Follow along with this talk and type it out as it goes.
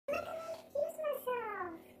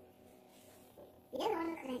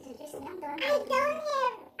introduce me. I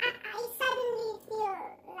suddenly feel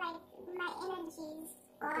like my energy's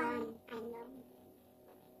gone. I know.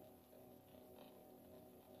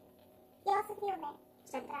 You also feel that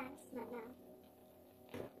sometimes, not now.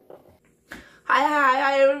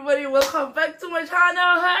 Hi everybody, welcome back to my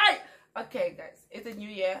channel. Hi. Okay guys, it's a new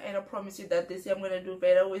year and I promise you that this year I'm gonna do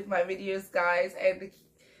better with my videos, guys. And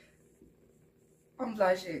I'm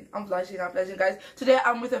blushing guys. Today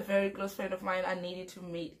I'm with a very close friend of mine. I needed to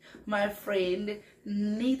meet my friend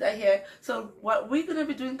Nita here. So what we're gonna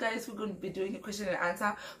be doing, guys, we're gonna be doing a question and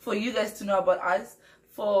answer for you guys to know about us,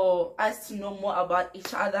 for us to know more about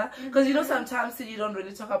each other, because you know sometimes you don't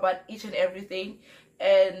really talk about each and everything.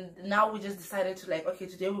 And now we just decided to, like, okay,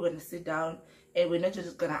 today we're gonna sit down and we're not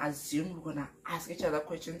just gonna assume, we're gonna ask each other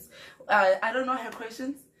questions. I don't know her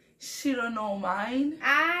questions, she don't know mine.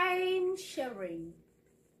 I'm sharing.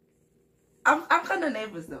 I'm kind of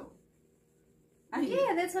nervous though.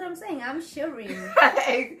 Yeah, that's what I'm saying. I'm sharing.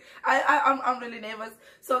 I'm really nervous.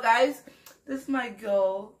 So guys, this is my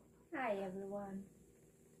girl. Hi everyone.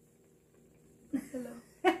 Hello.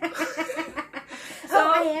 So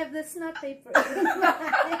I have the snot paper.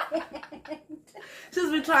 She's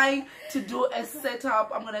been trying to do a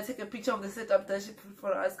setup. I'm gonna take a picture of the setup that she put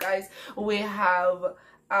for us, guys. We have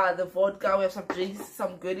the vodka, we have some drinks,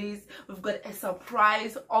 some goodies, we've got a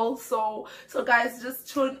surprise also. So guys, just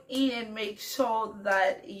tune in and make sure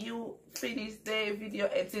that you finish the video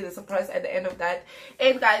and see the surprise at the end of that.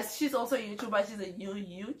 And guys, she's also a YouTuber. She's a new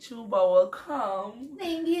YouTuber. Welcome.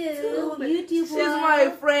 Thank you, YouTuber. She's my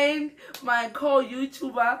friend, my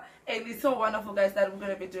co-YouTuber, and it's so wonderful, guys, that we're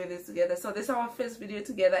gonna be doing this together. So this is our first video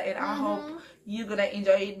together, and I hope you're gonna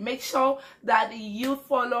enjoy it. Make sure that you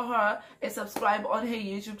follow her and subscribe on her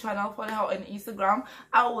YouTube channel. Follow her on Instagram.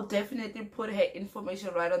 I will definitely put her information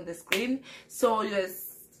right on the screen, so you guys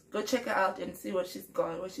go check her out and see what she's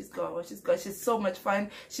got. She's so much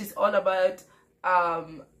fun. She's all about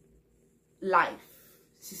life.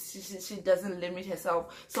 She doesn't limit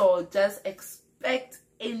herself, so just expect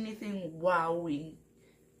anything wowing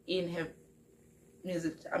in her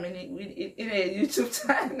music. I mean, in her YouTube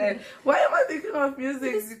channel. Why am I thinking of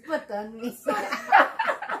music?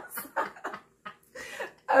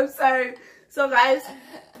 I'm sorry. So guys,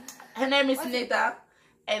 her name is Nita,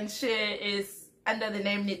 and she is under the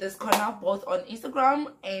name Nita'S Corner, both on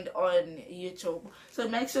Instagram and on YouTube. So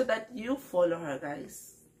make sure that you follow her,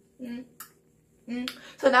 guys.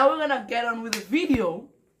 So now we're gonna get on with the video.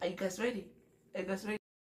 Are you guys ready? Are you guys ready?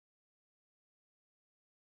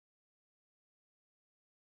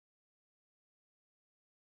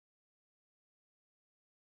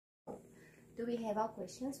 Do we have our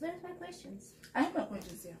questions? Where's my questions? I have my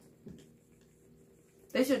questions here.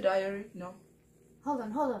 There's your diary. No. Hold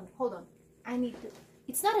on. I need to.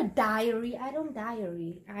 It's not a diary. I don't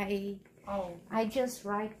diary. I just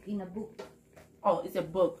write in a book. Oh, it's a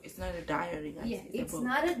book. It's not a diary, guys. Yeah, it's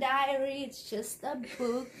not a diary. It's just a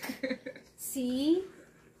book. See?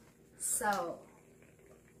 So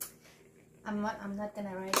I'm not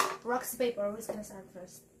gonna write. Rocks, paper. Who's gonna start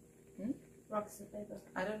first? Rocks, paper.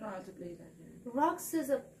 I don't know how to play that game. Rock,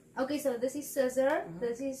 scissors. Okay, so this is scissor.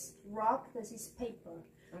 This is rock. This is paper.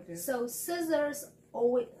 Okay. So scissors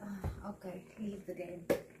always. Okay, leave the game.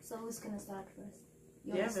 So who's gonna start first?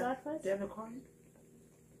 You wanna start first? Do you have a coin?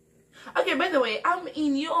 Okay, by the way, I'm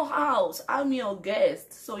in your house. I'm your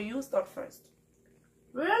guest, so you start first.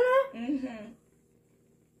 Really?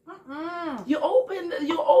 You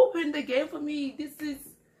opened the game for me. This is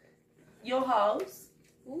your house.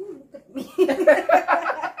 Ooh, look at me.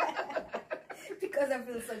 Because I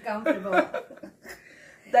feel so comfortable.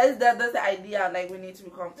 That's the idea. Like, we need to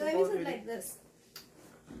be comfortable. Let me sit like this.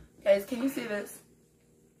 Guys, can you see this?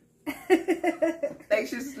 Like,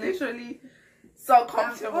 she's literally so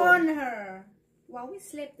comfortable. I'm on her. Well, we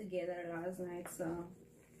slept together last night, so.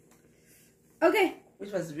 Okay.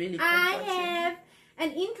 Which was really I comforting. have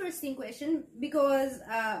an interesting question because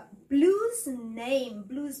Blue's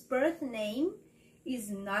birth name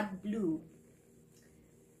is not Blue.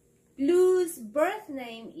 Blue's birth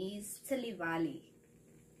name is Tilivali,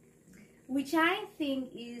 which I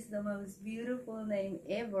think is the most beautiful name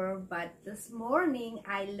ever. But this morning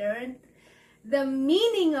I learned the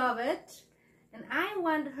meaning of it, and I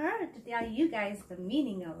want her to tell you guys the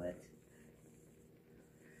meaning of it.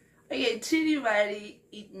 Okay, Tilivali,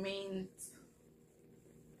 it means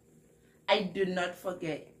I do not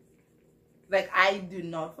forget. Like, I do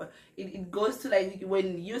not forget. It goes to, like,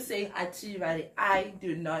 when you say Tilivali, I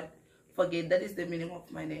do not forget. That is the meaning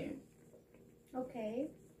of my name.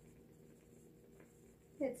 Okay.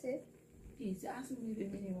 That's it. He's asking me the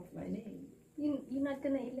meaning of my name. You're not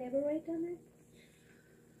gonna elaborate on it?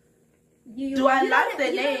 Do I like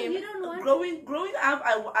the name? You don't want growing up,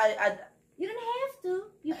 I you don't have to.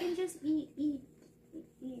 You can just eat.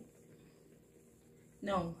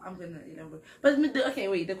 No, I'm gonna elaborate. But okay,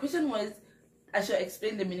 wait. The question was, I should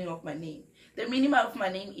explain the meaning of my name. The meaning of my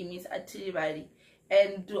name, it means Atilibadi.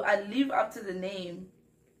 And do I live up to the name?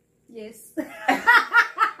 Yes.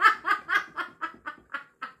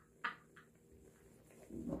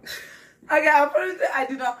 Okay, I promise I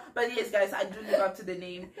do not. But yes, guys, I do live up to the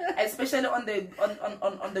name, especially on the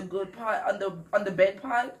on the good part, on the bad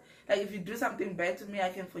part. Like if you do something bad to me, I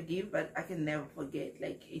can forgive, but I can never forget.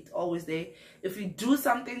 Like it's always there. If you do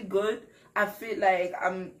something good, I feel like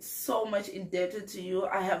I'm so much indebted to you.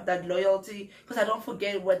 I have that loyalty because I don't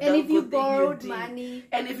forget what and the if you good thing you borrowed did. Money,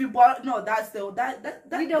 and if you borrow, no, that's the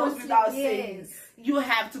that goes without saying. yes. You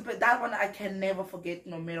have to put that one. I can never forget,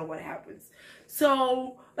 no matter what happens.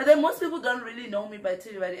 So, but then most people don't really know me by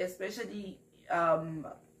Tilibadi, especially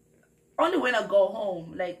only when I go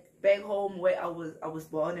home, like back home where I was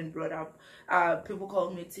born and brought up. People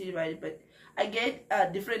call me Tilibadi, but I get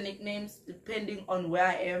different nicknames depending on where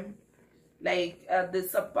I am. Like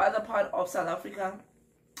the other part of South Africa,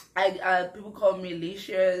 people call me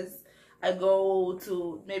Licious. I go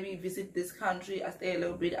to maybe visit this country, I stay a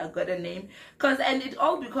little bit, I got a name. And it's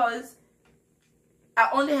all because I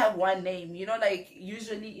only have one name. You know, like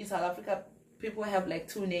usually in South Africa, people have like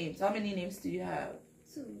two names. How many names do you have?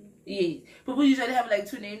 Two. Yes. People usually have like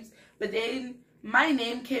two names. But then my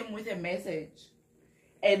name came with a message.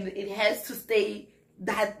 And it has to stay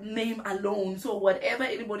that name alone. So whatever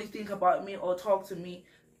anybody think about me or talk to me,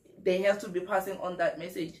 they have to be passing on that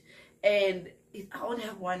message. And I only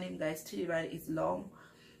have one name, guys. Tilibadi is long.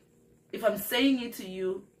 If I'm saying it to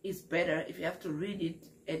you, it's better if you have to read it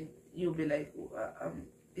and you'll be like,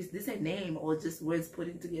 is this a name or just words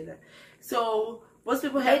putting together? So most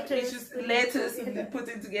people have letters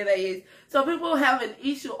putting together. Yes. So people have an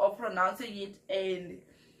issue of pronouncing it. And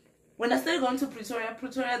when I started going to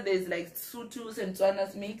Pretoria, there's like Sutus and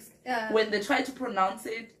Tswanas mixed. When they try to pronounce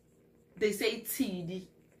it, they say Tidi.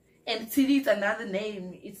 And Tidi is another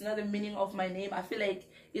name. It's not the meaning of my name. I feel like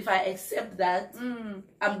if I accept that,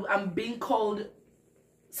 I'm being called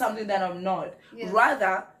something that I'm not. Yes.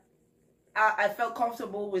 Rather, I felt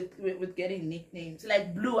comfortable with getting nicknames.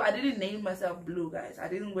 Like Blue, I didn't name myself Blue, guys. I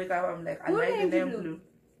didn't wake up, I'm like, I like the name Blue.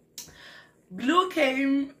 Blue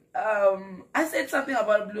came, I said something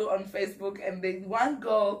about Blue on Facebook, and then one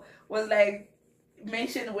girl was like,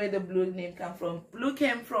 mention where the Blue name came from. Blue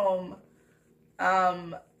came from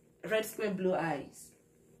Red Square Blue Eyes.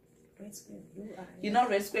 Red Square Blue Eyes. You know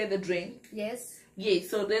Red Square the drink? Yes. Yes,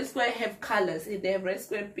 so Red Square have colors. They have Red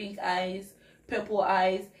Square pink eyes, purple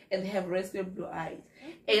eyes, and they have Red Square Blue Eyes.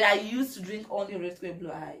 And I used to drink only Red Square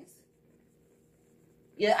Blue Eyes.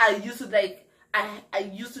 Yeah, I used to like,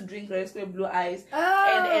 I used to drink Red Square Blue Eyes. Oh,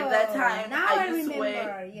 and at that time, I used to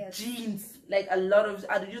wear jeans. Like a lot of,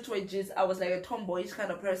 I used to wear jeans. I was like a tomboyish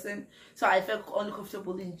kind of person. So I felt only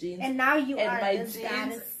comfortable in jeans. And now you and are my this jeans,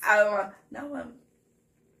 goddess. Now I'm...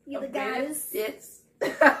 You're the goddess? Yes.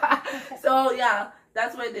 So yeah,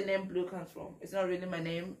 that's where the name Blue comes from. It's not really my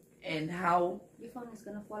name. And how... Your phone is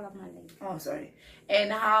going to fall off my leg. Oh, sorry.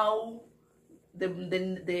 And how the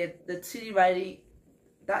Tilibadi...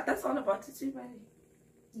 That's all about the Tilibadi.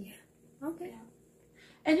 Yeah. Okay. Yeah.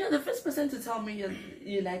 And you're the first person to tell me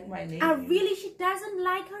you like my name. She doesn't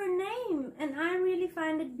like her name, and I really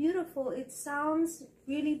find it beautiful. It sounds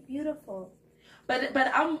really beautiful. But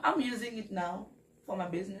I'm using it now for my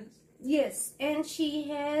business. Yes, and she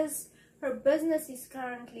has her business is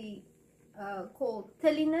currently called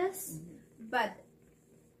Tilliness, but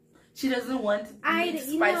she doesn't want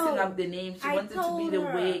spicing up the name. She wants it to be the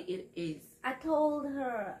way it is. I told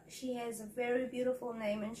her she has a very beautiful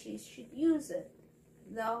name and she should use it.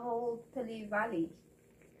 The whole Tilibadi.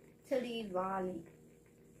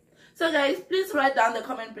 So guys, please write down the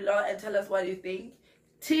comment below and tell us what you think.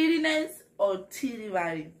 Tilliness or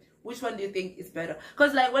Tilibadi? Which one do you think is better?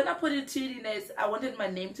 Because like when I put in Tilliness, I wanted my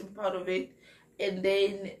name to be part of it. And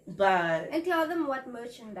then, and tell them what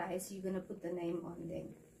merchandise you're going to put the name on then.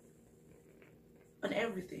 On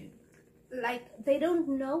everything. Like, they don't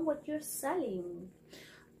know what you're selling.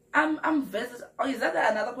 I'm versatile. Oh, is that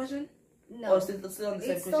another question? No. Or still on the same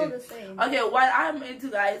question? It's still the same. Okay, what I'm into,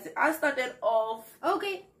 guys, I started off...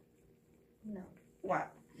 Okay. No.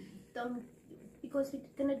 What? Don't... Because we're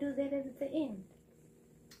going to do that at the end.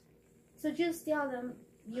 So just tell them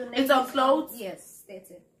your name. It's on clothes? Yes, that's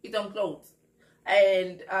it. It's on clothes.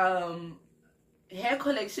 And hair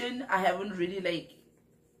collection, I haven't really like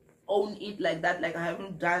owned it like that. Like I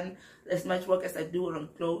haven't done as much work as I do on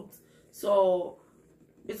clothes. So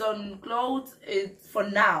It's on clothes. It's for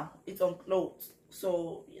now. It's on clothes.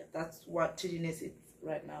 So yeah, that's what chilliness is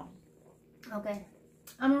right now. Okay,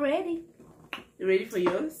 I'm ready. You ready for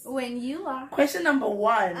yours? When you are. Question number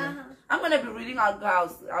 1. Uh-huh. I'm gonna be reading out,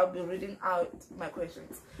 guys. I'll be reading out my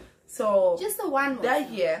questions. So Just the one. that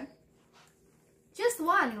here. Just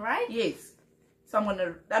one, right? Yes. So I'm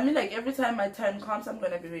gonna. I mean, like every time my turn comes, I'm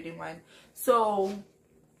gonna be reading one. So,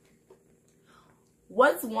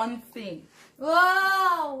 what's one thing?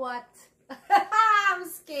 Whoa! What? I'm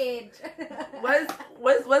scared.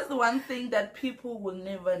 What's the one thing that people will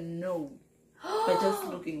never know by just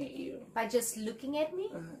looking at you? By just looking at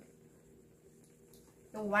me?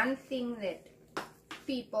 The one thing that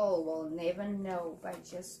people will never know by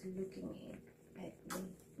just looking at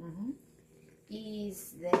me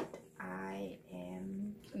is that I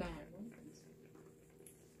am... Can I have one,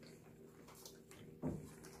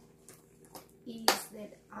 please? Is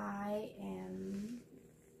that I am...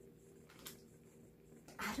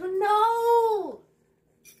 I don't know!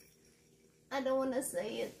 I don't want to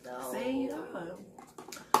say it though. Say it.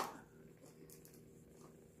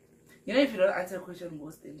 You know, if you don't answer a question,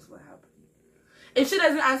 most things will happen. If she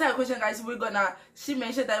doesn't answer a question, guys, she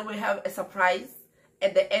mentioned that we have a surprise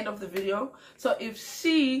at the end of the video. So if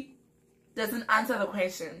she doesn't answer the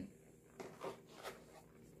question,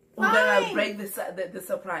 we're gonna break the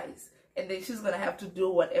surprise, and then she's gonna have to do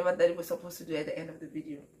whatever that we're supposed to do at the end of the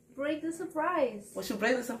video. Break the surprise. Well, she'll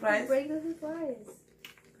break the surprise. Break the surprise.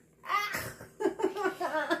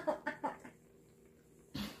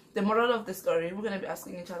 The moral of the story, we're gonna be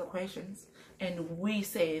asking each other questions, and we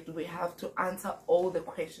said we have to answer all the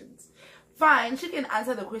questions. Fine, she can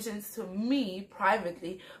answer the questions to me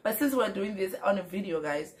privately, but since we're doing this on a video,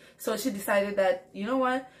 guys, so she decided that, you know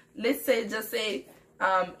what, let's say, just say,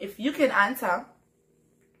 if you can answer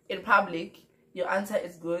in public, your answer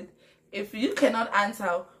is good. If you cannot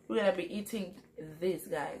answer, we're gonna be eating this,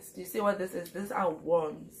 guys. Do you see what this is? These are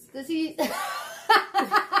worms. This is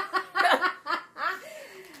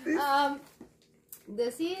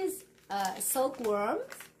this is silkworms.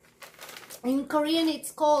 In Korean,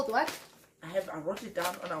 it's called what? I wrote it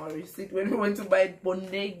down on our receipt when we went to buy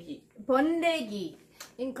bondegi. Bondegi.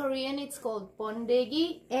 In Korean, it's called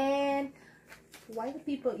bondegi. And why do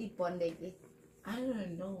people eat bondegi? I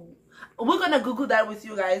don't know. We're gonna Google that with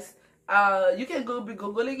you guys. You can be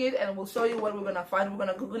Googling it, and we'll show you what we're gonna find. We're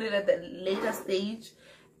gonna Google it at the later stage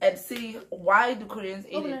and see why do Koreans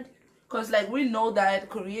eat it. Because like we know that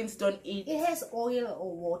Koreans don't eat. It has oil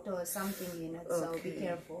or water or something in it, so be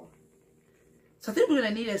careful. So I think we're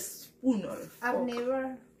gonna need a spoon or a fork. I've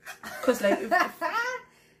never. Because like,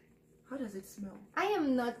 how does it smell? I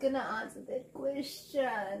am not gonna answer that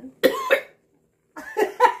question.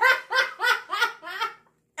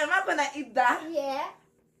 Am I gonna eat that? Yeah.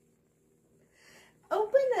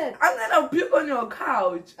 Open it. I'm gonna puke on your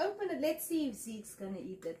couch. Open it. Let's see if Zeke's gonna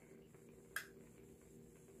eat it.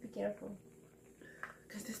 Be careful.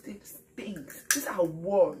 Because this thing stinks. These are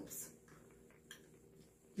worms.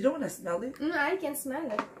 You don't want to smell it? I can smell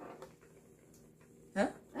it. Huh?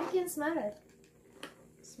 I can smell it.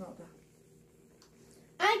 Smell that.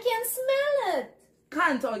 I can smell it.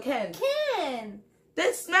 Can't or can? Can.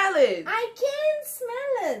 Then smell it. I can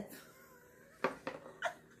smell it.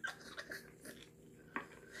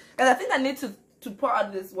 And I think I need to pour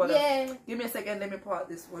out this water. Yeah. Give me a second. Let me pour out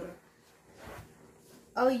this water.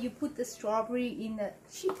 Oh, you put the strawberry in the...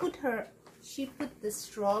 She put the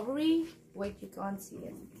strawberry... Wait, you can't see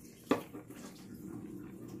it.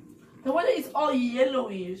 The water is all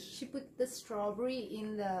yellowish. She put the strawberry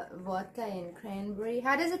in the vodka and cranberry.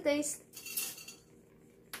 How does it taste?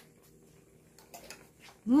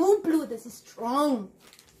 Blue, this is strong.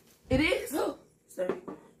 It is? Sorry.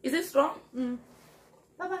 Is it strong?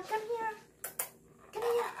 Baba, come here. Come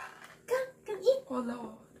here. Come eat. Oh,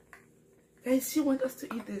 Lord. Guys, she wants us to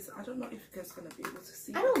eat this. I don't know if you guys are going to be able to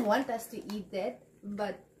see. I don't want us to eat that,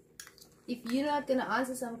 but if you're not going to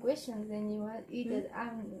answer some questions, then you want to eat it.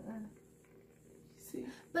 See?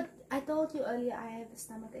 But I told you earlier I have a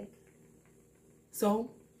stomach ache. So,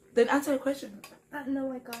 then answer a question.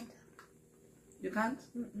 No, I can't. You can't?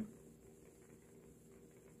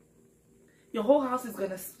 Your whole house is going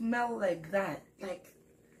to smell like that. Like,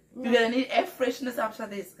 you're going to need air freshness after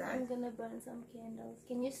this, guys. I'm going to burn some candles.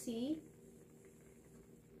 Can you see?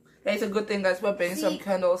 It's a good thing, guys. We're burning some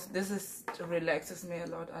candles. This relaxes me a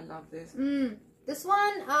lot. I love this. This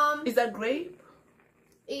one, is that grape?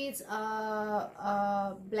 It's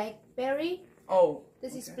blackberry. Oh.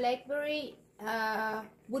 This is blackberry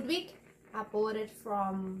woodwick. I bought it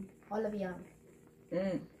from Olive Young.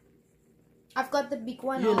 I've got the big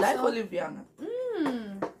one. You also. like Olive Young?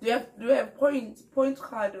 Do you have point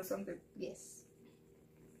card or something. Yes.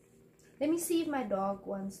 Let me see if my dog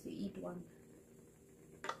wants to eat one.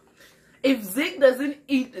 If Zeke doesn't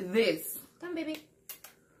eat this, Come, baby.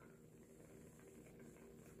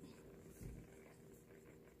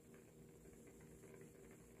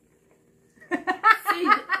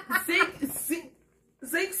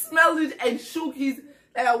 Zeke smelled it and shook his.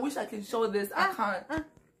 Like, I wish I can show this. I can't.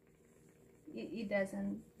 He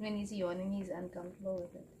doesn't. When he's yawning, he's uncomfortable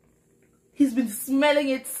with it. He's been smelling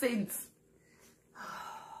it since.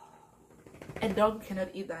 A dog cannot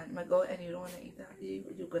eat that, my girl, and you don't want to eat that.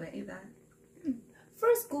 You're gonna eat that.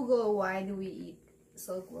 First, Google why do we eat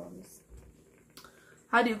silkworms?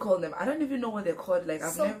 How do you call them? I don't even know what they're called. Like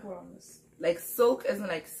I've never. Silkworms. Like silk, as in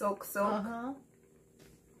like silk.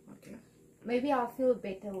 Okay. Maybe I'll feel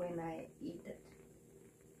better when I eat it.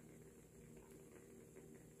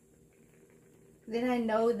 Then I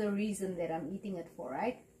know the reason that I'm eating it for,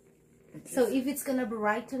 right? Okay. So if it's gonna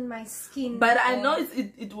brighten my skin. But I know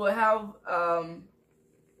it will have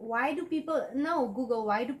Why do people Google,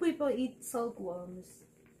 why do people eat silkworms?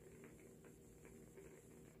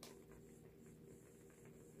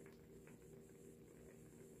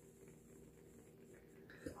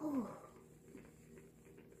 Oh.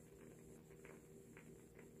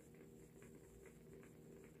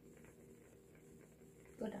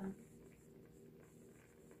 Go down.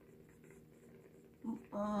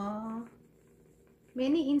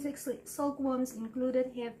 Many insect silkworms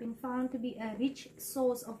included have been found to be a rich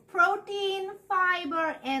source of protein,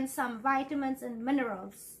 fiber, and some vitamins and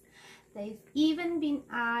minerals. They've even been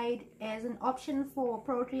eyed as an option for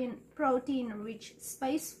protein-rich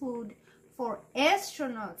space food for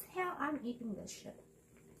astronauts. Hell, I'm eating this shit.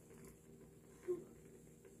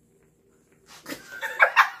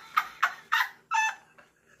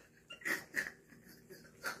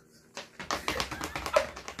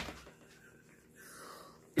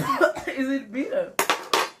 Is it bitter?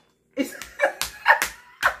 It's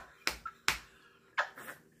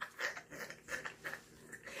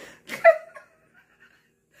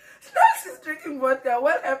Snacks is drinking vodka.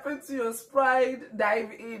 What happened to your Sprite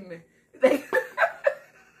dive in? Like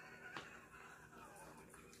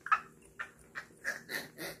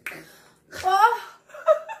Oh!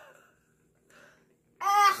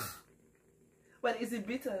 Ah! But is it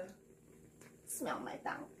bitter? Smell my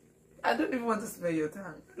tongue. I don't even want to smell your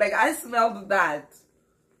tongue. Like I smelled that.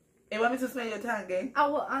 You want me to smell your tongue again? I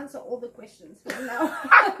will answer all the questions from now.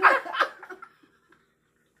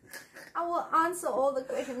 I will answer all the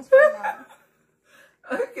questions from now.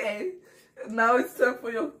 Okay. Now it's time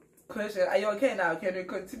for your question. Are you okay now? Can we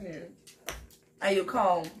continue? Are you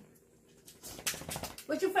calm?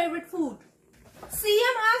 What's your favorite food? See,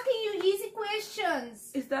 I'm asking you easy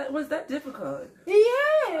questions. Was that difficult? I'm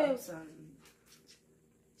Yes. sorry.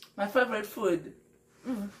 My favorite food.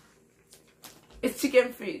 It's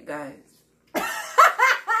chicken feet, guys. She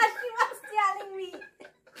was telling me.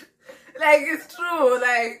 Like it's true.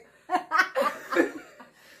 Like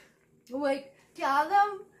Wait, tell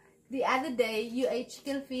them the other day you ate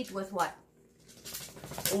chicken feet with what?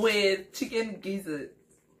 with chicken gizzard.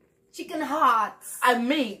 Chicken hearts. I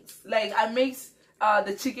mix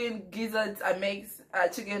the chicken gizzards. I mix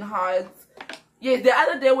chicken hearts. Yeah, the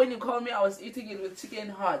other day when you called me, I was eating it with chicken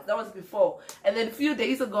hearts. That was before. And then a few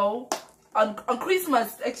days ago, on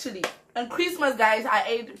Christmas, actually. On Christmas, guys, I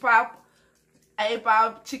ate pap,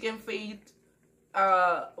 chicken feet,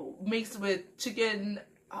 mixed with chicken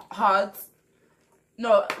hearts.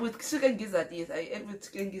 No, with chicken gizzard, yes. I ate with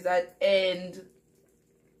chicken gizzard and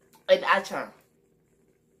achar.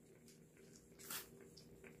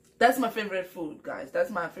 That's my favorite food, guys. That's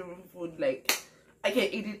my favorite food. Like, I can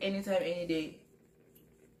eat it anytime, any day.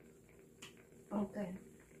 Okay.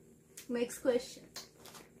 Next question.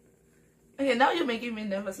 Okay, now you're making me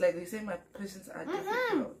nervous. Like they say, my questions are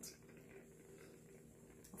difficult.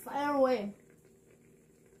 Fire away.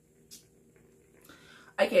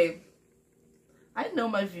 Okay. I know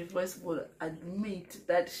my viewers will admit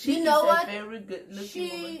that she You know is what? a very good looking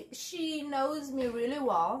woman. She knows me really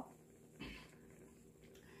well.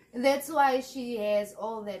 That's why she has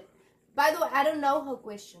all that. By the way, I don't know her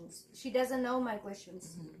questions. She doesn't know my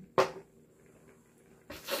questions.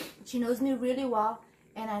 She knows me really well,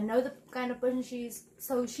 and I know the kind of person she is,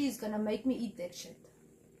 so she's gonna make me eat that shit.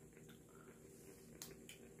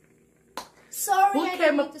 Sorry, I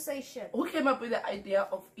didn't mean to say shit. Who came up with the idea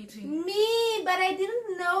of eating? Me, but I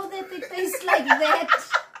didn't know that it tastes like that.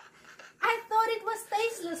 I thought it was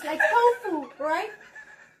tasteless, like tofu, right?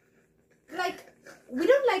 Like, we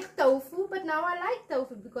don't like tofu, but now I like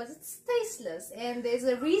tofu because it's tasteless, and there's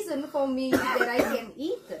a reason for me that I can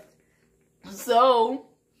eat it. So,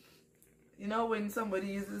 You know when somebody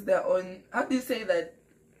uses their own, how do you say that?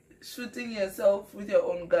 Shooting yourself with your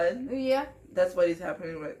own gun. Yeah. That's what is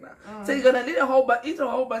happening right now. So you're gonna eat a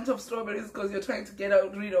whole bunch of strawberries because you're trying to get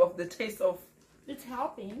rid of the taste of. It's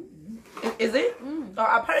helping. Is it?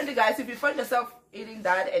 Apparently, guys, if you find yourself eating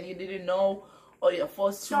that and you didn't know, or you're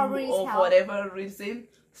forced to, or for whatever reason,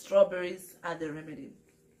 strawberries are the remedy.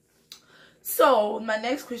 So my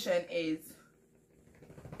next question is,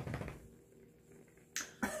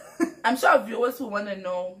 I'm sure our viewers will want to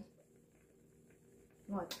know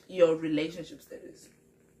what your relationship status.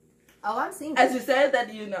 Oh, I'm single. As you said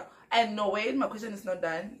that you know, and no wait, my question is not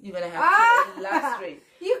done. You're gonna have to illustrate.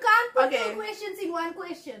 You can't put two questions in one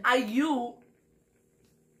question. Are you?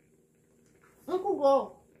 Uncle,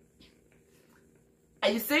 go. Are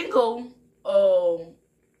you single or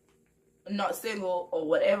not single or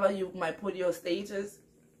whatever you might put your status?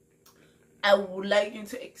 I would like you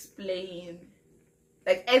to explain,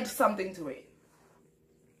 like add something to it.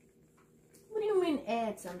 What do you mean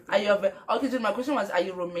add something? Are you okay? So my question was, are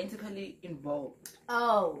you romantically involved?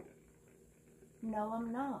 Oh, no,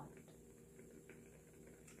 I'm not.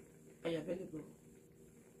 Are you available?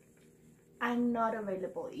 I'm not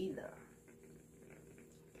available either.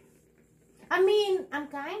 I mean, I'm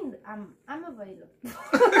available.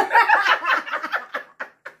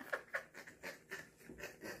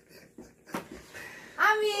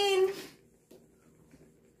 I mean,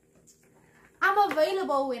 I'm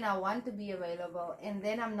available when I want to be available, and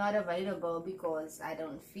then I'm not available because I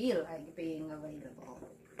don't feel like being available.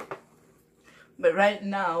 But right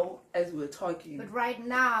now, as we're talking. But right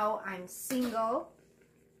now, I'm single,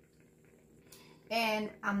 and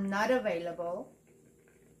I'm not available.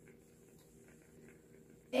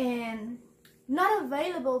 And not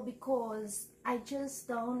available because I just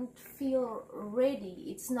don't feel ready.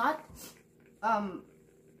 It's not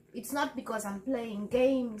because I'm playing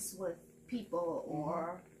games with people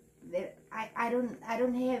or that I don't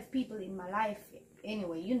have people in my life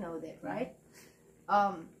anyway. You know that, right?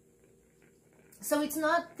 So it's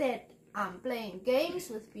not that I'm playing games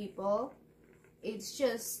with people. It's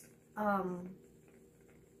just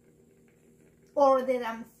or that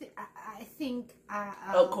I think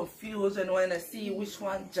confused and want to see which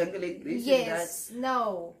one jungling this yes, and that.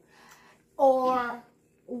 no. Or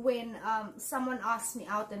when someone asks me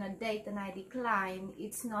out on a date and I decline,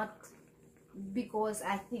 it's not because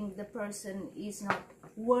I think the person is not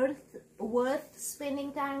worth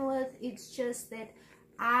spending time with. It's just that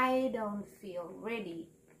I don't feel ready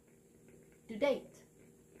to date.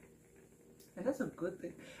 And that's a good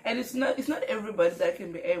thing. And it's not everybody that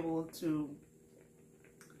can be able to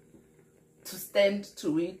stand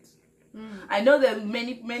to it. I know that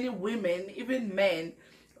many women, even men,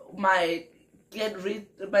 might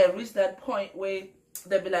reach that point where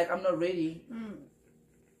they'll be like, I'm not ready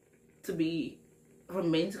to be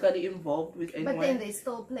romantically involved with anyone. But then they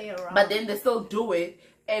still play around. But then they still do it,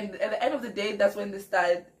 and at the end of the day, that's when they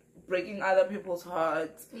start breaking other people's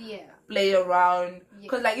hearts. Yeah. Play around,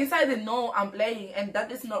 because yeah. like inside they know I'm playing, and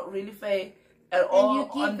that is not really fair at all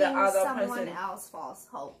on the other person. Someone else false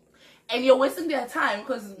hope. And you're wasting their time,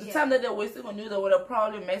 because the time that they're wasting on you, they would have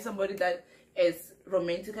probably met somebody that is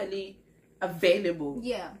romantically available.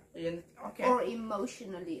 Yeah. Okay. Or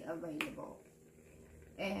emotionally available.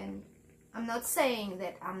 And I'm not saying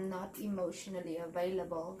that I'm not emotionally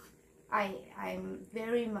available. I'm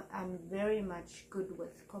very much good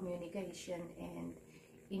with communication and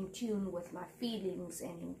in tune with my feelings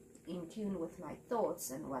and in tune with my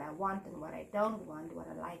thoughts and what I want and what I don't want, what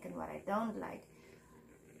I like and what I don't like.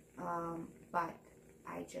 But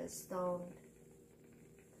I just don't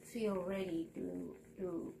feel ready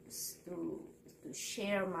to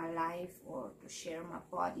share my life or to share my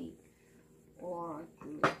body or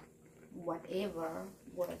to whatever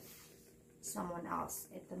with someone else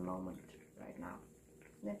at the moment right now.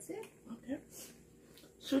 That's it. Okay.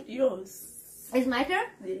 Shoot yours. It's my turn?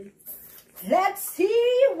 Yes. Let's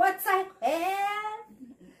see what I have.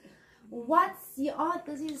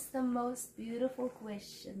 This is the most beautiful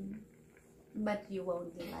question, but you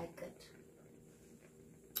won't like it.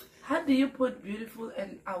 How do you put beautiful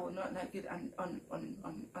and I will not like it on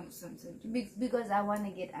something? Because I want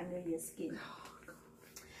to get under your skin.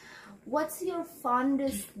 What's your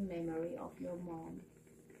fondest memory of your mom?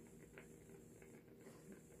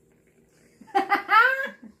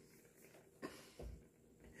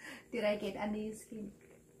 Did I get under your skin?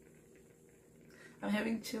 I'm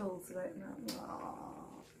having chills right now.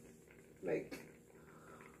 Aww. Like,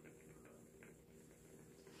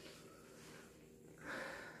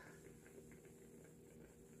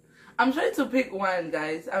 I'm trying to pick one,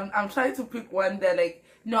 guys. I'm trying to pick one that, like,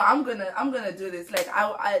 no, I'm gonna do this. Like,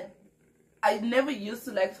 I never used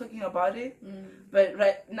to like talking about it, but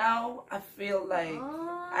right now I feel like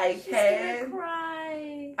I can.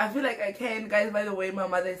 Cry. I feel like I can, guys. By the way, my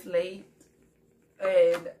mother is late,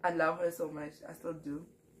 and I love her so much. I still do.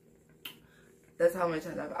 That's how much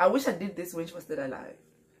I love her. I wish I did this when she was still alive.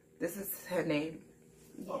 This is her name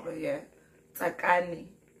over here. Takani.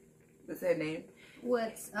 That's her name.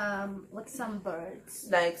 With some birds.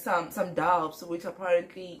 Like some doves, which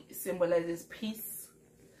apparently symbolizes peace.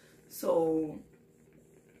 So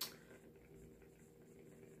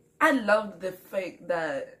I loved the fact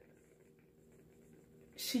that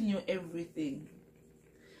she knew everything.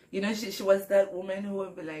 You know, she was that woman who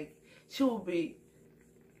would be like, she would be,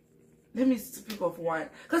 let me speak of one.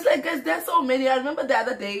 Because like guys, there's so many. I remember the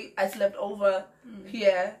other day I slept over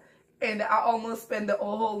here and I almost spent the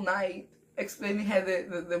whole night explaining her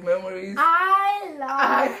the memories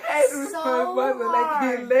I had with my mother.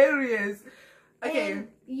 Like hilarious. Okay. And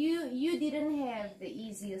you didn't have the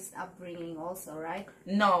easiest upbringing also, right?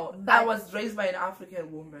 No, but I was raised by an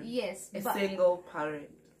African woman. Yes. A single parent.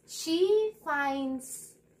 She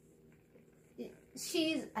finds,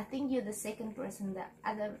 I think you're the second person, the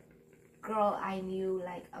other girl I knew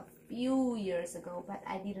like a few years ago, but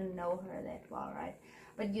I didn't know her that well, right?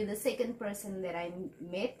 But you're the second person that I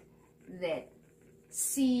met that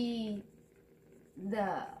see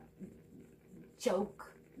the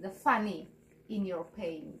joke, the funny in your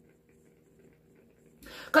pain.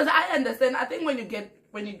 Because I understand. I think when you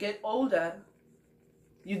get older,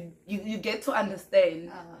 you get to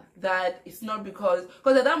understand that it's not because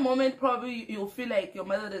at that moment probably you'll feel like your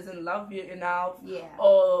mother doesn't love you enough,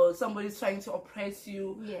 or somebody's trying to oppress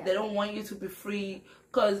you. They don't want you to be free.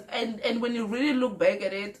 And when you really look back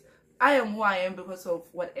at it, I am who I am because of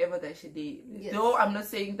whatever that she did. Though I'm not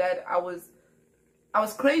saying that I was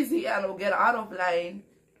crazy and I will get out of line.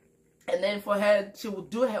 And then for her, she would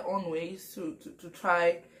do her own ways to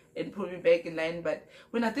try and put me back in line. But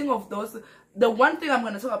when I think of those, the one thing I'm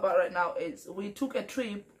going to talk about right now is we took a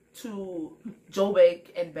trip to Joburg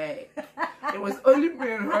and back. It was only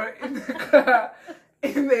me and her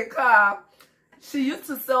in the car. She used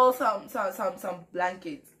to sell some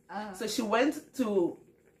blankets. So she went to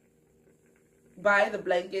buy the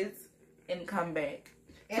blankets and come back.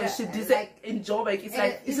 So she did like in Joburg.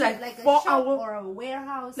 It's like 4 hours or a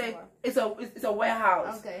warehouse. Like it's a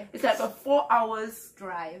warehouse. Okay. It's like a 4 hours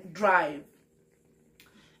drive.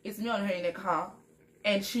 It's me and her in a car,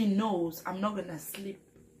 and she knows I'm not gonna sleep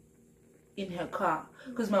in her car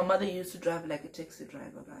because my mother used to drive like a taxi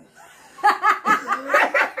driver, guys.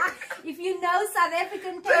 If you know South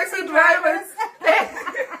African taxi drivers,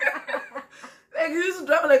 like he used to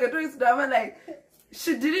drive like a taxi driver. Like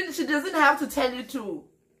she doesn't have to tell you to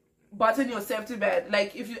button your safety belt.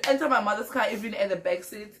 Like if you enter my mother's car, even at the back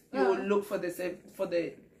seat, you will look for the safety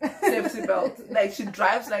belt. Like she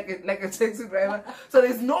drives like a taxi driver. So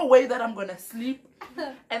there's no way that I'm gonna sleep.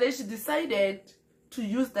 And then she decided to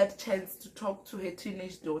use that chance to talk to her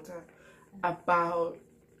teenage daughter about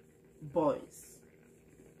boys.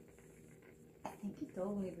 I think you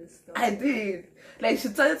told me this story. I did. Like she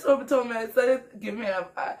started giving me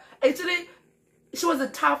actually. She was a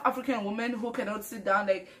tough African woman who cannot sit down.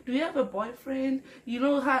 Like, do you have a boyfriend? You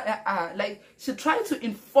know how, like, she tried to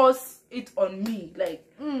enforce it on me. Like,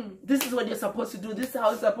 this is what you're supposed to do. This is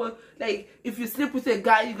how it's supposed, like, if you sleep with a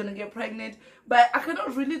guy, you're going to get pregnant. But I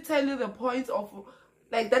cannot really tell you the point of,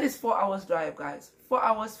 like, that is 4 hours drive, guys. 4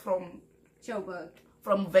 hours from Joburg.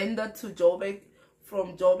 From Venda to Joburg.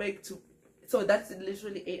 From Joburg to, so that's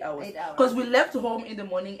literally 8 hours. 8 hours. Because we left home in the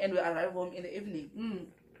morning and we arrived home in the evening.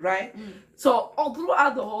 Right? So all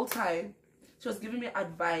throughout the whole time, she was giving me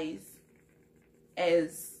advice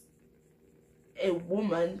as a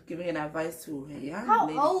woman giving an advice to her young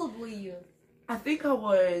lady. How old were you? I think I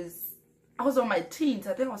was on my teens.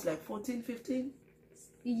 I think I was like 14, 15.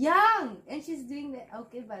 Young. And she's doing that.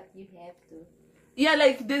 Okay, but you have to. Yeah,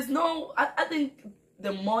 like there's no, I think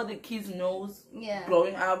the more the kids knows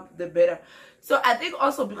growing up, the better. So I think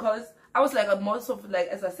also because I was like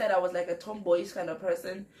as I said, I was like a tomboyish kind of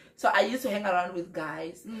person. So I used to hang around with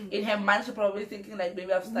guys. In her mind, she probably thinking like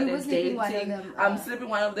maybe I've started dating. I'm sleeping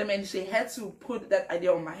one of them, and she had to put that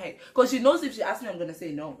idea on my head because she knows if she asks me, I'm gonna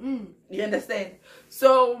say no. You understand?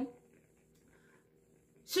 So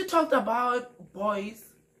she talked about boys.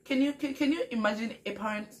 Can you imagine a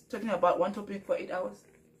parent talking about one topic for 8 hours?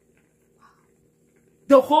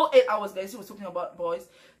 The whole 8 hours, guys, she was talking about boys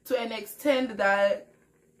to an extent that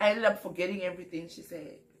I ended up forgetting everything she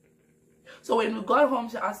said. So when we got home,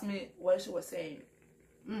 she asked me what she was saying.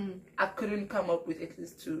 I couldn't come up with at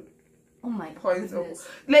least 2 Oh my points. goodness.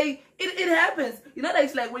 Like, it happens. You know, like,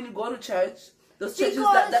 it's like when you go to church those churches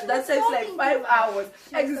Because that takes like talking 5 too hours.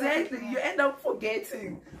 much. Exactly. You end up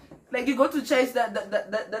forgetting. Like you go to church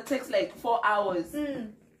that takes like 4 hours.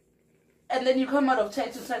 And then you come out of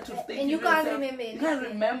church, you try to think. And you can't remember anything. You can't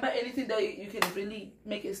remember anything that you can really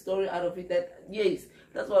make a story out of it. That yes,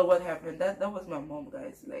 that's what happened. That was my mom,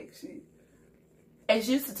 guys. Like she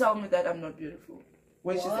used to tell me that I'm not beautiful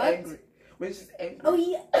when she's angry. When she's angry. Oh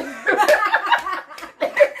yeah.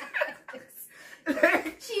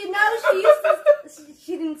 She used to.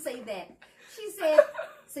 She didn't say that. She said,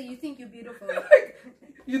 "So you think you're beautiful?" Like,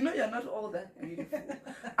 you know, you're not all that beautiful.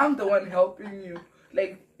 I'm the one helping you.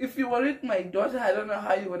 Like, if you weren't my daughter, I don't know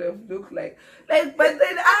how you would have looked like. Like, but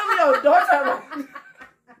then I'm your daughter, right?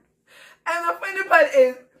 And the funny part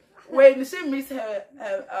is, when she meets her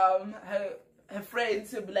friends,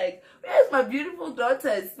 she'll be like, "Where's my beautiful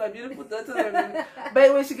daughters? My beautiful daughters."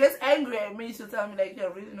 But when she gets angry at me, she'll tell me like,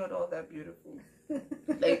 "You're really not all that beautiful."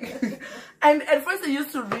 Like, and at first it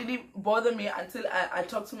used to really bother me until I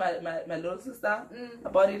talked to my little sister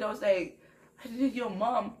about it. I was like, Your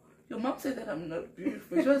mom said that I'm not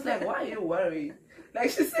beautiful." She was like, "Why are you worried?" Like,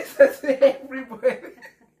 she says that to everybody.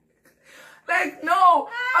 Like, no,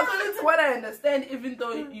 according to what I understand, even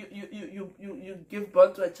though you give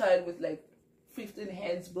birth to a child with like 15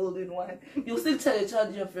 hands building one, you still tell your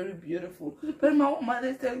child you're very beautiful. But my own mother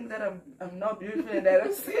is telling me that I'm not beautiful and I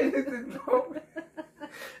don't see anything wrong.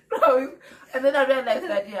 No. And then I realized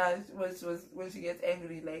that when she gets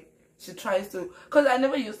angry, like she tries to, because I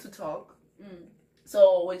never used to talk.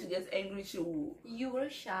 So when she gets angry, she will. You were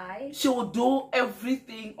shy. She will do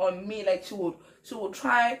everything on me. Like she will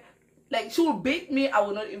try. Like she will beat me. I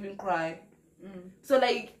will not even cry. So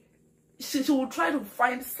like she will try to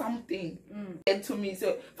find something to me.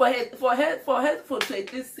 So for her to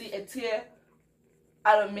at least see a tear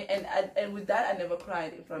out of me, and with that I never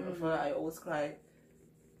cried in front of her. I always cried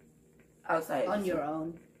outside on your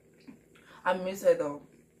own. I miss her though.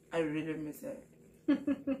 I really miss her.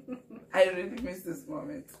 I really miss this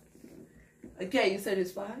moment. Okay, you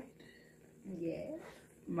satisfied? Yeah.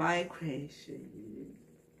 My creation.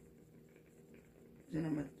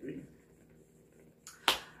 Number 3.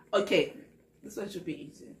 Okay, this one should be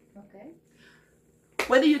easy. Okay.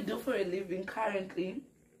 What do you do for a living currently?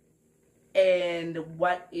 And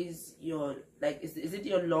what is your, like, is it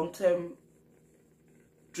your long-term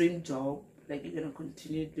dream job? Like, you're gonna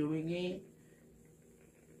continue doing it?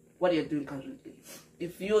 What are you doing currently?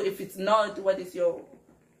 If it's not, what is your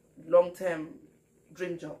long-term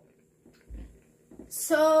dream job?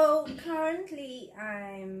 So currently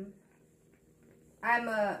I'm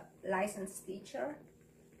a licensed teacher.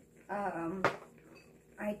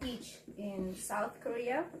 I teach in South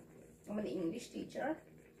Korea. I'm an English teacher.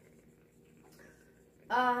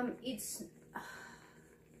 I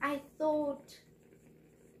thought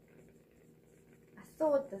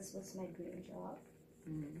this was my dream job.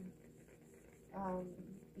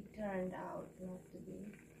 It turned out not to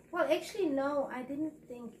be. Well, actually, no, I didn't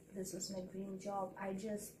think this was my dream job. I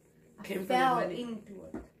fell into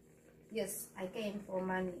it. Yes, I came for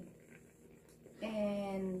money.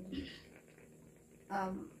 And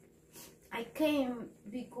I came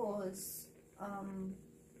because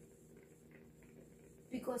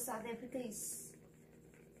South Africa is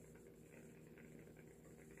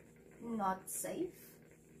not safe.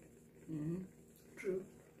 True.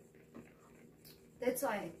 That's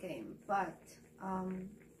why I came. But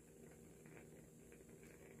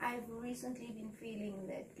I've recently been feeling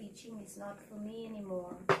that teaching is not for me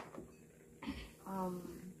anymore.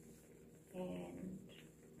 And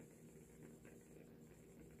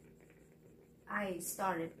I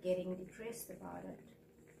started getting depressed about it.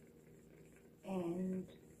 And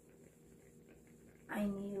I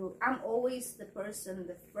knew I'm always the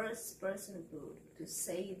first person to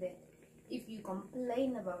say that if you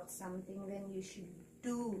complain about something, then you should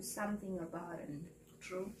do something about it.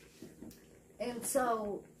 True. And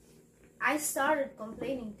so I started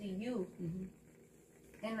complaining to you.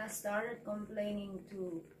 And I started complaining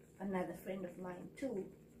to another friend of mine, two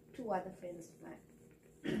other friends of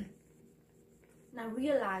mine. And I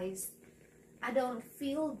realized I don't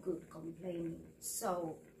feel good complaining,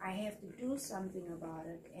 so I have to do something about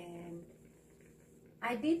it. And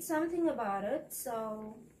I did something about it.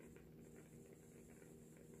 So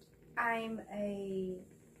I'm a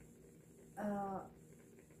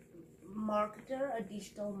marketer, a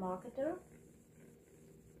digital marketer.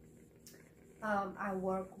 I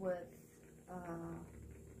work with,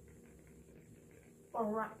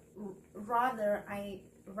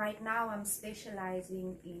 right now I'm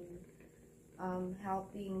specializing in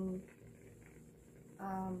helping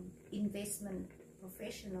investment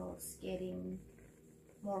professionals getting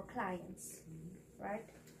more clients. right?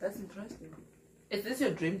 That's interesting. Is this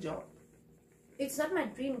your dream job? It's not my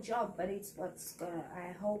dream job, but it's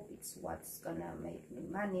I hope it's what's gonna make me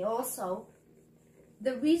money. Also,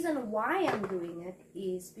 the reason why I'm doing it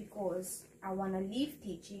is because I want to leave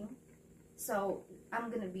teaching. So I'm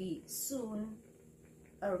gonna be soon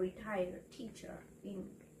a retired teacher in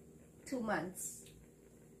 2 months.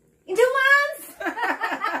 In 2 months!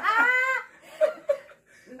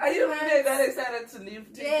 Are you really that excited to leave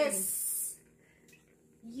teaching? Yes.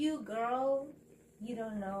 You girl, you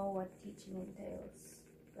don't know what teaching entails.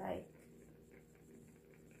 Like,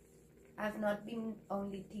 I've not been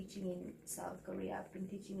only teaching in South Korea, I've been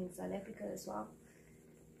teaching in South Africa as well.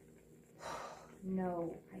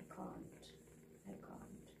 No, I can't.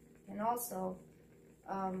 And also,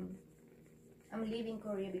 I'm leaving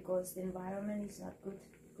Korea because the environment is not good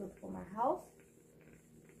for my health.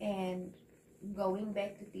 And going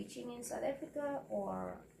back to teaching in South Africa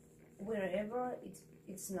or wherever,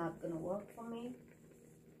 it's not gonna work for me.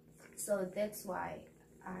 So that's why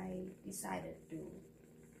I decided to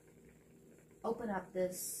open up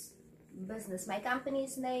this business. My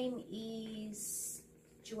company's name is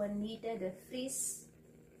Nita'S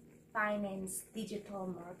Finance Digital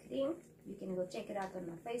Marketing. You can go check it out on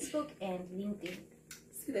my Facebook and LinkedIn.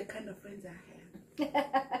 See the kind of friends I have.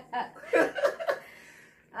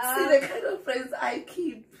 See the kind of friends I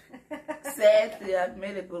keep. Sadly, I've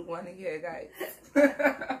made a good one here, guys.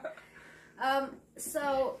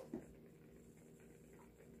 So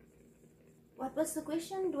what was the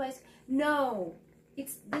question? No,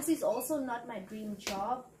 this is also not my dream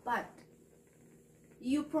job, but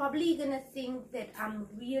you're probably gonna think that I'm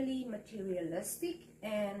really materialistic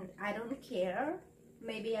and I don't care.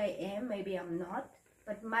 Maybe I am, maybe I'm not,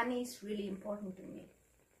 but money is really important to me,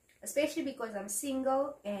 especially because I'm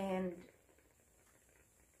single and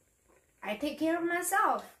I take care of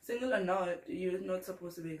myself. Single or not, you're not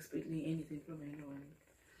supposed to be expecting anything from anyone.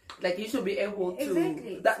 Like, you should be able to.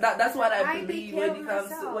 Exactly. That's what I believe when it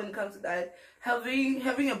comes to that.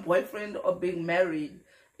 Having a boyfriend or being married,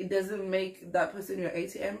 it doesn't make that person your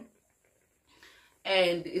ATM,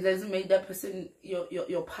 and it doesn't make that person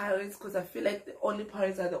your parents. Because I feel like the only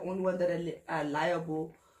parents are the only ones that are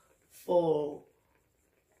liable for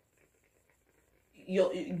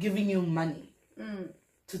giving you money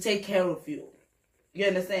to take care of you. You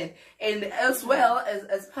understand? And as well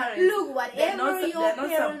as parents, look, whatever they're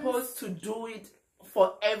not supposed to do it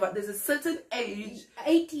forever. There's a certain age,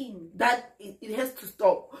 18, that it has to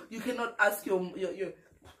stop. You cannot ask your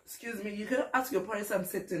excuse me, you cannot ask your parents some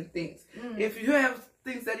certain things. If you have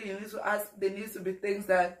things that you need to ask, there needs to be things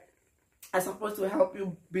that are supposed to help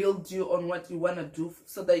you build you on what you want to do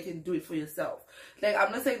so that you can do it for yourself. Like,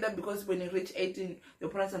 I'm not saying that because when you reach 18, your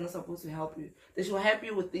parents are not supposed to help you. They should help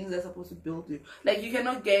you with things that are supposed to build you. Like, you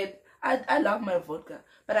cannot get, I love my vodka,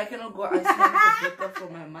 but I cannot go asking for vodka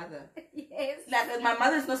from my mother. Yes. Like, my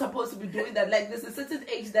mother is not supposed to be doing that. Like, there's a certain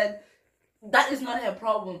age that is not her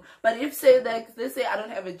problem. But if let's say I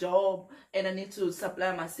don't have a job and I need to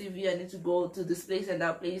supply my CV, I need to go to this place and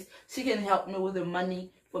that place, she can help me with the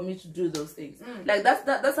money for me to do those things. Like,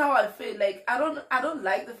 that's how I feel. Like, I don't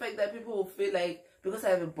like the fact that people will feel like because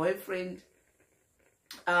I have a boyfriend,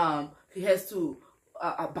 he has to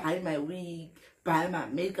buy my wig, buy my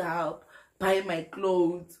makeup, buy my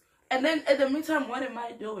clothes, and then at the meantime, what am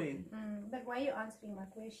I doing? But why are you answering my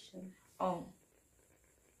question? Oh.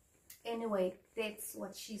 Anyway, that's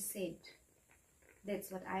what she said.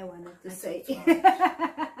 That's what I wanted to say.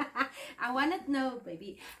 I wanted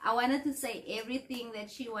baby. I wanted to say everything that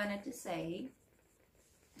she wanted to say.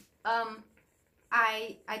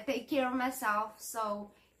 I take care of myself.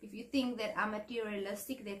 So if you think that I'm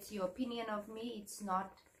materialistic, that's your opinion of me. It's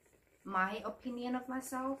not my opinion of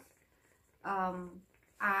myself.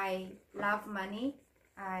 I love money.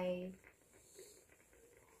 I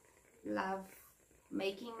love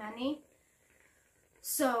making money.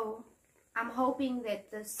 So I'm hoping that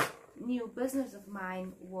this new business of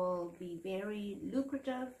mine will be very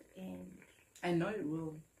lucrative and I know it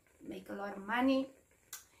will make a lot of money.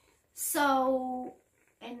 So,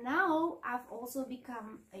 and now I've also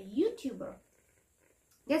become a YouTuber.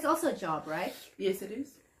 That's also a job, right? Yes, it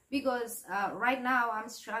is. Because right now I'm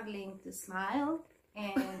struggling to smile,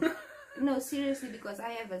 and no, seriously, because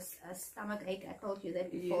I have a stomach ache. I told you that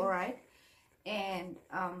before, right? And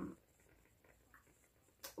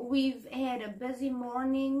we've had a busy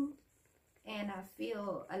morning and I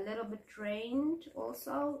feel a little bit drained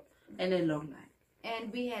also. And a long night.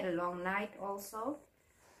 And we had a long night also.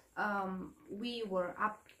 We were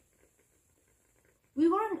up. We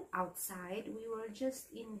weren't outside. We were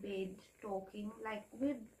just in bed talking like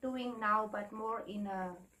we're doing now, but more in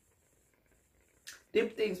a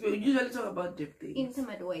deep things. We usually talk about deep things.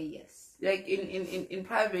 Intimate way, yes. Like in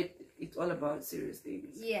private, it's all about serious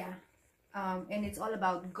things. Yeah. And it's all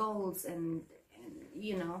about goals and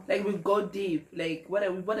you know. Like we go deep. Like what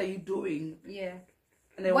are you doing? Yeah.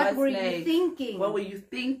 And then what were next? you thinking? What were you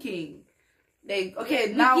thinking? Like, okay,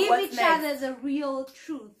 we now give what's each next? other the real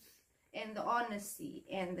truth and the honesty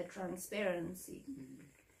and the transparency.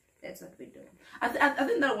 That's what we do. I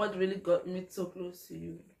think that what really got me so close to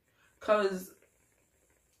you, cause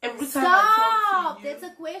every time I talk to you, that's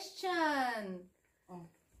a question. Oh.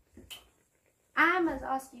 I must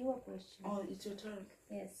ask you a question. Oh, it's your turn.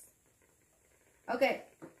 Yes. Okay.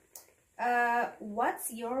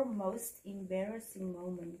 What's your most embarrassing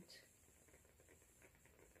moment?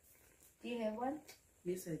 Do you have one?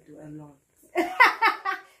 Yes, I do a lot.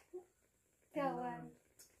 Tell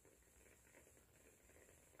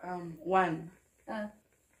one.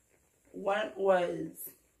 One was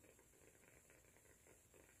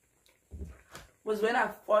when I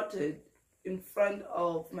fought it in front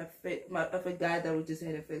of of a guy that we just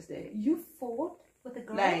had a first date. You fought with a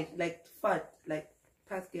girl? Like fought, like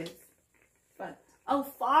past guess. Fought. Oh,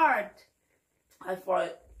 fart. I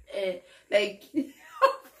fought, like.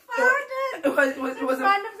 Farted. It was in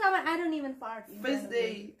front of someone. I don't even fart. First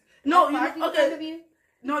date. No, you fart in okay. front of you?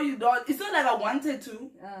 No, you don't. It's not like I wanted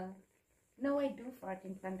to. No, I do fart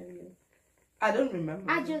in front of you. I don't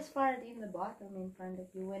remember. I just farted in the bathroom in front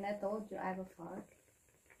of you when I told you I have a fart.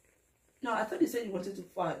 No, I thought you said you wanted to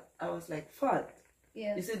fart. I was like, fart?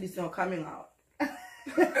 Yeah. You said it's not coming out.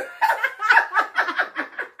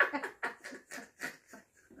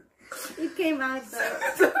 It came out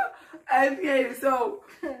though. And yeah, so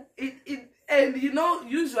and you know,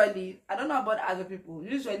 usually, I don't know about other people,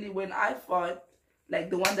 usually when I fart, like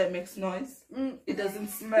the one that makes noise, it doesn't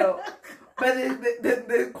smell. But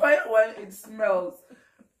the quiet one, it smells.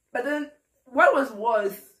 But then, what was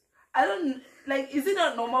worse, I don't, like, is it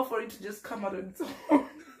not normal for it to just come out on its own?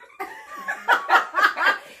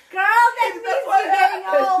 Girl, that means you're getting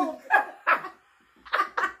old.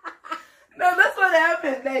 No, that's what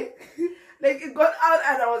happened. Like it got out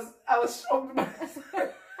and I was shocked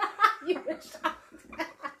myself. You were shocked.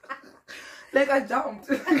 Like I jumped.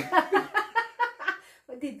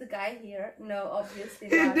 Did the guy hear? No, obviously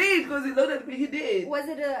He not. did, because he looked at me. He did. Was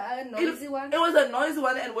it a noisy one? It was a noisy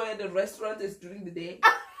one, and we're at the restaurant. It's during the day.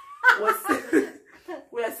 We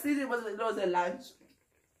are sitting. It was a lunch.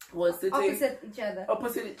 We're sitting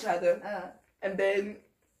opposite each other. And then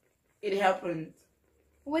it happened.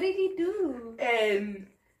 What did he do? And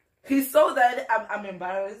he saw that I'm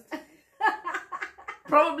embarrassed.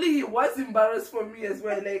 Probably he was embarrassed for me as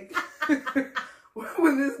well. Like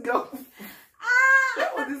when this girl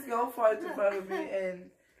fought in front of me,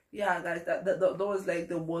 and yeah, guys, that was like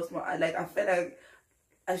the worst one. Like I felt like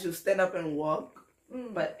I should stand up and walk,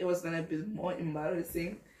 but it was gonna be more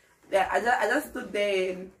embarrassing. Yeah, I just stood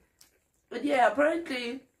there, but yeah,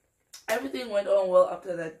 apparently everything went on well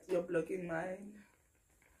after that. You're blocking mine.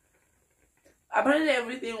 Apparently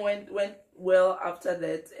everything went well after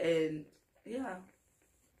that, and yeah,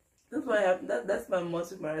 that's what happened. That's my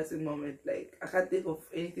most embarrassing moment. Like I can't think of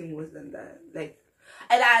anything worse than that. Like,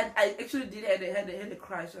 and I actually did had a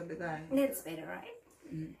crush on the guy. That's better, right?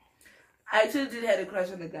 I actually did had a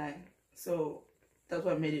crush on the guy, so that's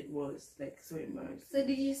what made it worse. Like so embarrassing. So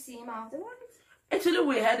did you see him afterwards? Actually,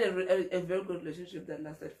 we had a very good relationship that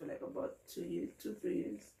lasted for like about 3 years.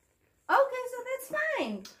 Okay, so that's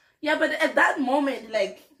fine. Yeah, but at that moment,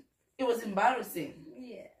 like, it was embarrassing.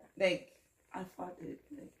 Yeah. Like, I felt it.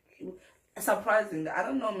 Like, it was surprising. I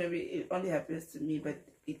don't know, maybe it only happens to me, but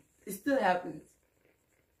it still happens.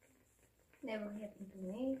 Never happened to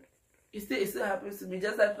me. It still happens to me.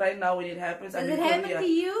 Just like right now when it happens. Does it happen to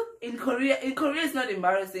you? In Korea, it's not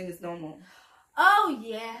embarrassing. It's normal. Oh,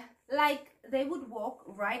 yeah. Like, they would walk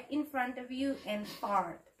right in front of you and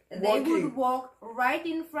fart. They would walk right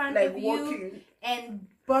in front of you and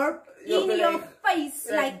burp in your face.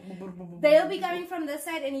 Like, they'll be coming from the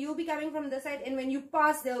side and you'll be coming from the side. And when you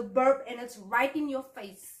pass, they'll burp and it's right in your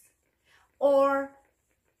face. Or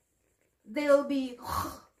they'll be...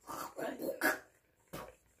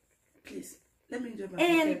 Please, let me enjoy my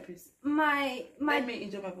program, please. Let me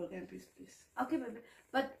enjoy my program, please. Okay, baby.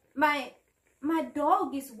 But my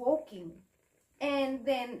dog is walking. And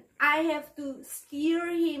then I have to steer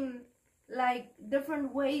him like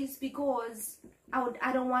different ways because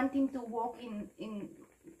I don't want him to walk in.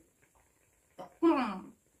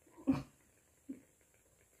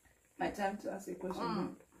 My time to ask a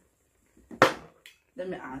question. Let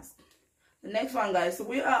me ask. The next one, guys. So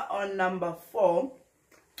we are on number 4.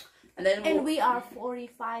 And then we are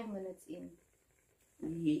 45 minutes in.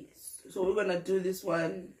 Yes. So we're gonna do this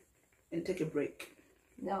one and take a break.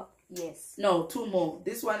 No. Yes. No, two more.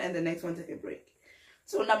 This one and the next one, take a break.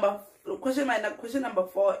 So question number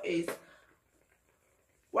 4 is,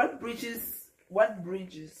 what bridges What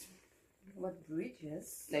bridges?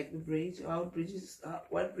 like the bridge, what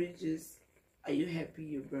bridges are you happy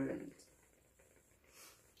you burned?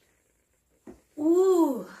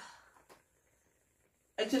 Ooh.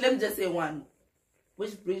 Actually, let me just say one.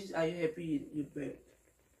 Which bridge are you happy you burned?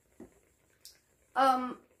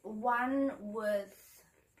 One with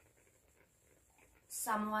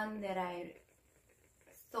someone that I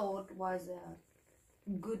thought was a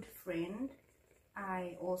good friend.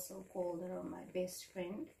 I also called her my best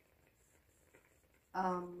friend.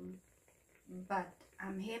 But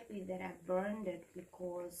I'm happy that I burned it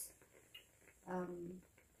because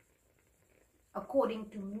according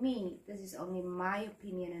to me, this is only my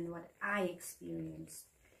opinion and what I experienced,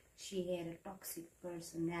 she had a toxic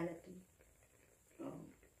personality.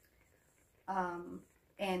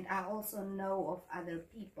 And I also know of other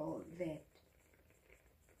people that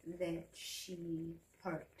she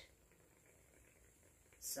hurt.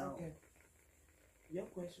 So, okay. Your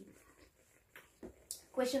question.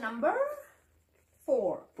 Question number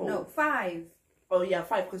 4. No, 5. Oh yeah,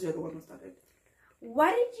 5, because you're the one who started.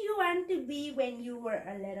 What did you want to be when you were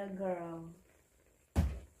a little girl?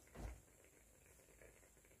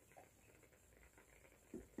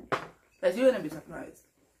 Like, you're gonna be surprised.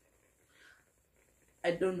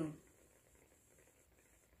 I don't know.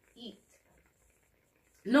 Eat.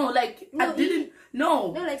 No, like No, I didn't. eat.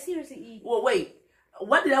 No. No, like seriously, eat. Well, wait.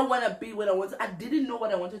 What did I want to be when I didn't know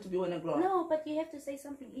what I wanted to be when I grew up. No, but you have to say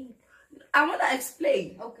something. Eat. I want to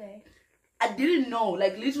explain. Okay. I didn't know.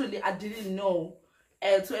 Like, literally, I didn't know.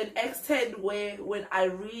 And to an extent where when I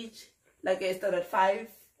reached, like, I started 5,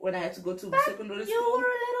 when I had to go to secondary school. You were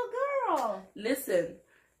a little girl. Listen,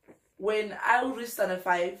 when I reached standard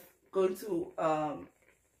 5, going to,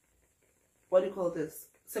 what do you call this?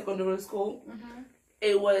 Secondary school. Mm-hmm.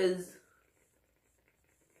 It was,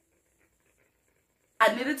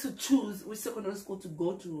 I needed to choose which secondary school to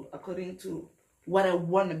go to according to what I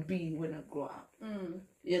want to be when I grow up.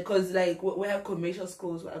 Yeah, because like we have commercial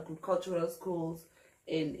schools, we have agricultural schools,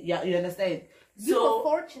 and yeah, you understand. You were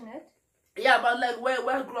fortunate. Yeah, but like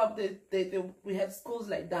where I grew up, we had schools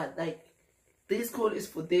like that. Like, this school is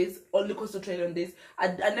for this, only concentrate on this. I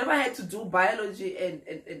never had to do biology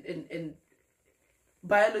and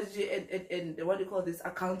what do you call this,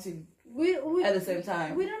 accounting We at the same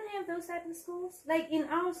time. We don't have those type of schools. Like in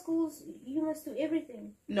our schools, you must do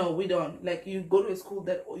everything. No, we don't. Like, you go to a school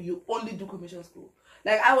that you only do commercial school.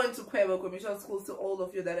 Like, I went to Quebec commercial school, so all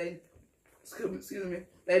of you that are excuse me,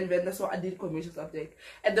 that invent, so I did commercial subject.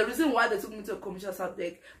 And the reason why they took me to a commercial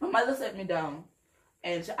subject, my mother sat me down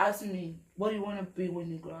and she asked me, what do you want to be when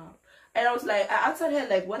you grow up? And I was like, I answered her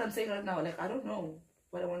like what I'm saying right now, like, I don't know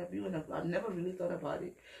what I want to be when I grow up. I've never really thought about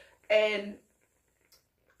it. And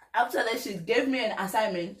after that, she gave me an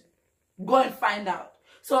assignment, go and find out.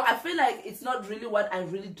 So I feel like it's not really what I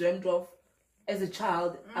really dreamed of as a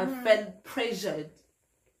child. I felt pressured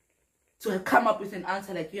to come up with an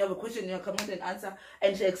answer. Like, you have a question, you come up with an answer.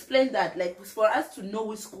 And she explained that, like, for us to know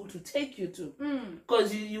which school to take you to.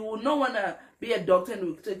 Because you will not want to be a doctor and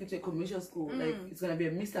we'll take you to a commercial school. Like, it's going to be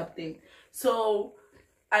a mixed up thing. So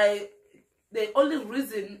the only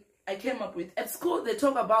reason I came up with, at school they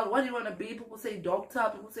talk about what do you want to be. People say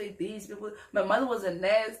doctor, people say this, my mother was a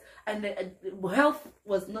nurse, and health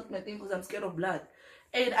was not my thing because I'm scared of blood,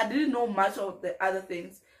 and I didn't know much of the other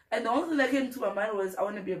things. And the only thing that came to my mind was I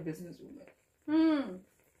want to be a businesswoman.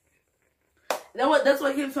 That's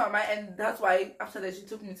what came to my mind, and that's why after that she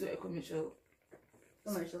took me to a commercial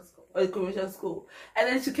school. And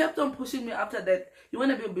then she kept on pushing me after that. You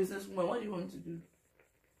want to be a businesswoman? What do you want to do?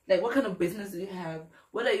 Like, what kind of business do you have?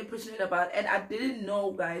 What are you passionate about? And I didn't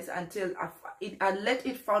know, guys, until I let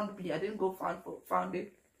it found me. I didn't go found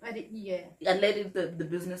it. I let the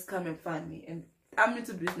business come and find me. And I'm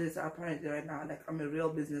into business apparently right now. Like, I'm a real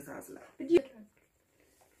business hustler. And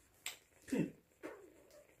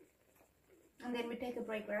then we take a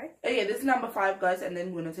break, right? Okay, this is number 5, guys, and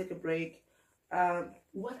then we're gonna take a break.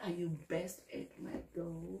 What are you best at, my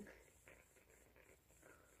dog?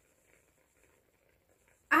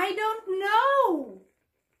 I don't know.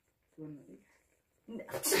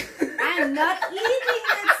 I'm not eating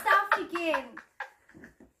that stuff again.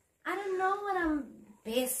 I don't know what I'm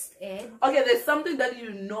best at. Okay, there's something that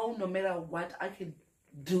you know, no matter what, I can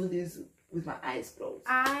do this with my eyes closed.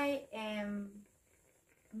 I am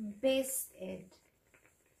best at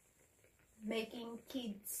making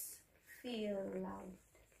kids feel loved.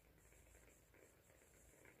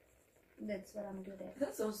 That's what I'm good at.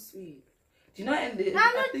 That's so sweet. Do you know? And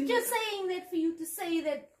I'm not just saying that for you to say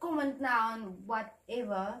that comment now and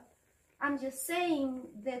whatever. I'm just saying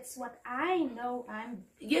that's what I know I'm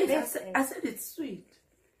best at. I said it's sweet.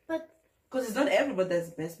 But because it's not everybody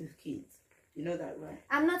that's best with kids. You know that, right?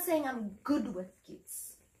 I'm not saying I'm good with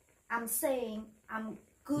kids. I'm saying I'm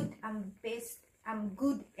good, I'm best, I'm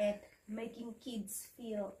good at making kids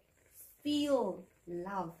feel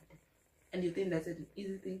loved. And you think that's an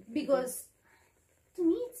easy thing? Because to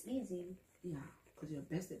me it's easy. Yeah, because you're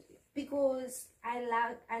best at it. Because I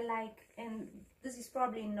like, and this is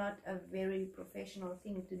probably not a very professional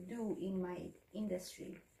thing to do in my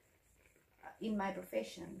industry, in my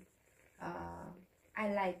profession.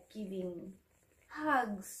 I like giving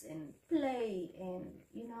hugs and play, and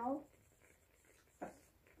you know,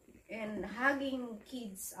 and hugging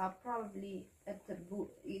kids are probably a taboo.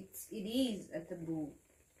 It is a taboo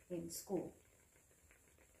in school.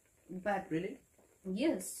 But really,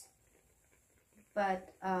 yes.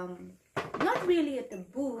 But not really a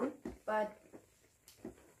taboo, but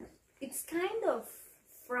it's kind of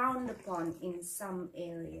frowned upon in some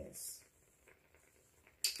areas.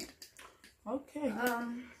 Okay.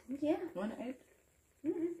 Yeah. You want to add?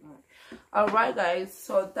 Mm-hmm. All right, guys.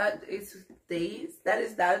 So that is days. That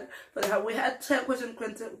is that. But we had 10 questions,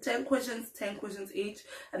 10 questions each,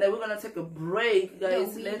 and then we're gonna take a break,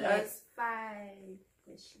 guys. No, Let us 5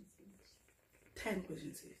 questions each. 10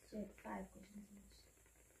 questions each. We had 5 questions each.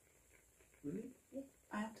 Really? Yeah.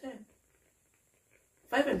 I have 10.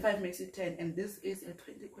 5 and 5 makes it 10, and this is a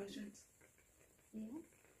 20 questions. Yeah.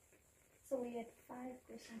 So we had 5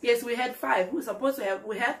 questions. Yes, we had 5. We're supposed to have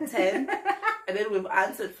 10, and then we've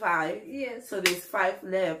answered 5. Yes. So there's 5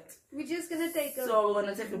 left. We're just gonna take a. So we're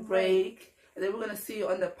gonna take a break, and then we're gonna see you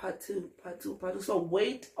on the part two. So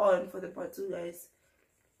wait on for the part 2, guys,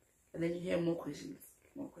 and then you hear more questions.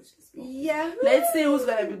 Yeah. Let's see who's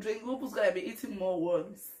gonna be drinking. Who's gonna be eating more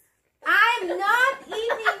worms. I'm not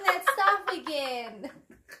eating that stuff again.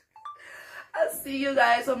 I'll see you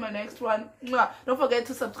guys on my next one. Mwah. Don't forget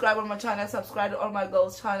to subscribe on my channel. Subscribe to all my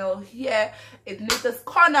girls' channel here in Nita'S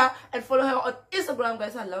Corner, and follow her on Instagram,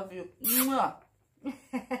 guys. I love you. Mwah.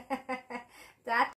 That